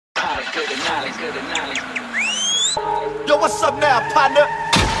Yo, what's up now, partner?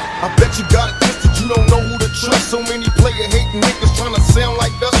 I bet you got it twisted, you don't know who to trust. So many player hating niggas trying to sound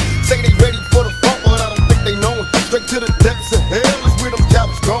like us. Say they ready for the funk, but I don't think they know it. Straight to the depths of hell is where them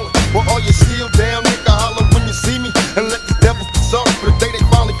cowards going. Well, all you still down, nigga, holler when you see me. And let the devils be sorry for the day they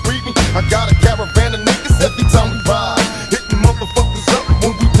finally freed me. I got a caravan of niggas every time we ride, hitting motherfuckers up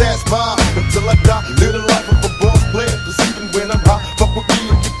when we pass by. Until I die, live the life of a boss player. Cause even when I'm high, fuck with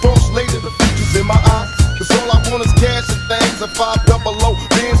me and get cross later. The future's in my eyes. Cause all I want is cash and things. And 5 double O,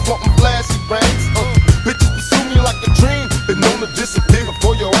 bands wantin' flashy rings. Bitches pursue me like a dream. Been known to disappear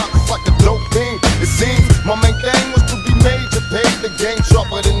before your eyes, it's like a dope thing. It seems my main thing was to be major. Pay the game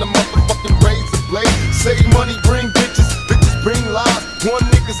sharper than the motherfucking razor blade. Save money, bring bitches, bitches bring lies. One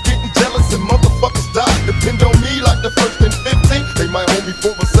nigga's getting jealous and motherfuckers die. Depend on me like the first and 15. They might hold me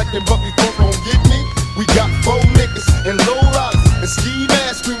for a second, but before gon' get me. We got 4 niggas and low riders and ski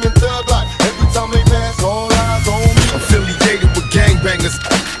masks screaming thug life. Every time they pass, all eyes on me. Affiliated with gangbangers,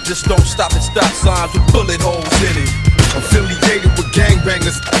 just don't stop at stop signs with bullet holes in it. Affiliated with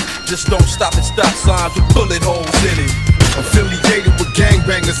gangbangers, just don't stop at stop signs with bullet holes in it. Affiliated with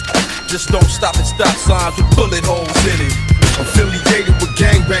gangbangers, just don't stop at stop signs with bullet holes in it. Affiliated with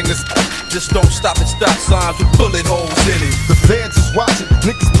gangbangers, just don't stop at stop signs with bullet holes in it. The feds is watching,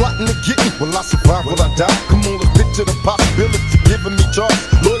 niggas plotting to get me. Will I survive? Will I die? Come on, let's picture the possibility. Giving me charges,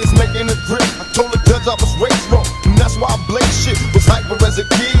 lawyers making a grip. I told the judge I was raised wrong, and that's why I blaze shit. Was hyper as a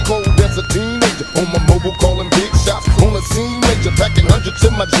kid, cold as a teenager. On my mobile calling big shots, on the scene major, packing hundreds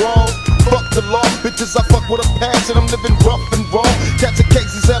in my drawers. Fuck the law, bitches I fuck with a passion. I'm living rough and raw, catching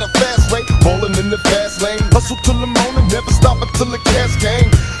cases at a fast rate, falling in the fast lane. Hustle till the morning, never stop until the cash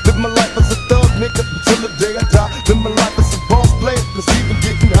came. Live my life as a thug nigga until the day I die. Live my life as a boss player, cause even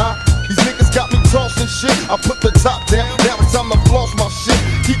getting high. These niggas got me tossing shit. I put the top down, now it's time to floss my shit.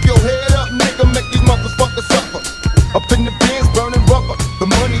 Keep your head up, nigga, make these motherfuckers suffer. Up in the bins, burning rubber. The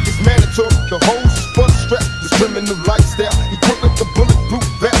money is mandatory, the hoes is for the stress. This criminal lifestyle, equipped with the bulletproof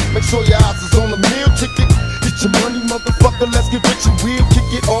vest. Make sure your eyes is on the meal ticket. Get your money, motherfucker, let's get rich and we'll kick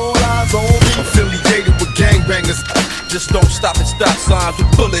it. All eyes on me. Affiliated with gangbangers, just don't stop at stop signs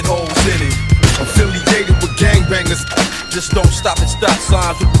with bullet holes in it. Affiliated with gangbangers, just don't stop at stop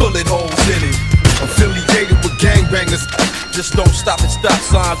signs with bullet holes in it. Affiliated with gangbangers, just don't stop at stop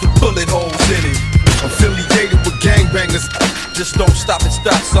signs with bullet holes in it. Affiliated with gangbangers, just don't stop at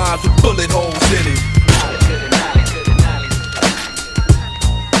stop signs with bullet holes in it.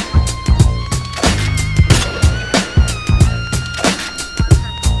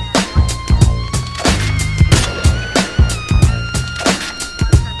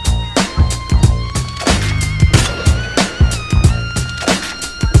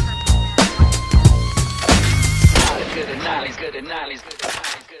 Good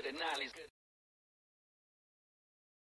analysis.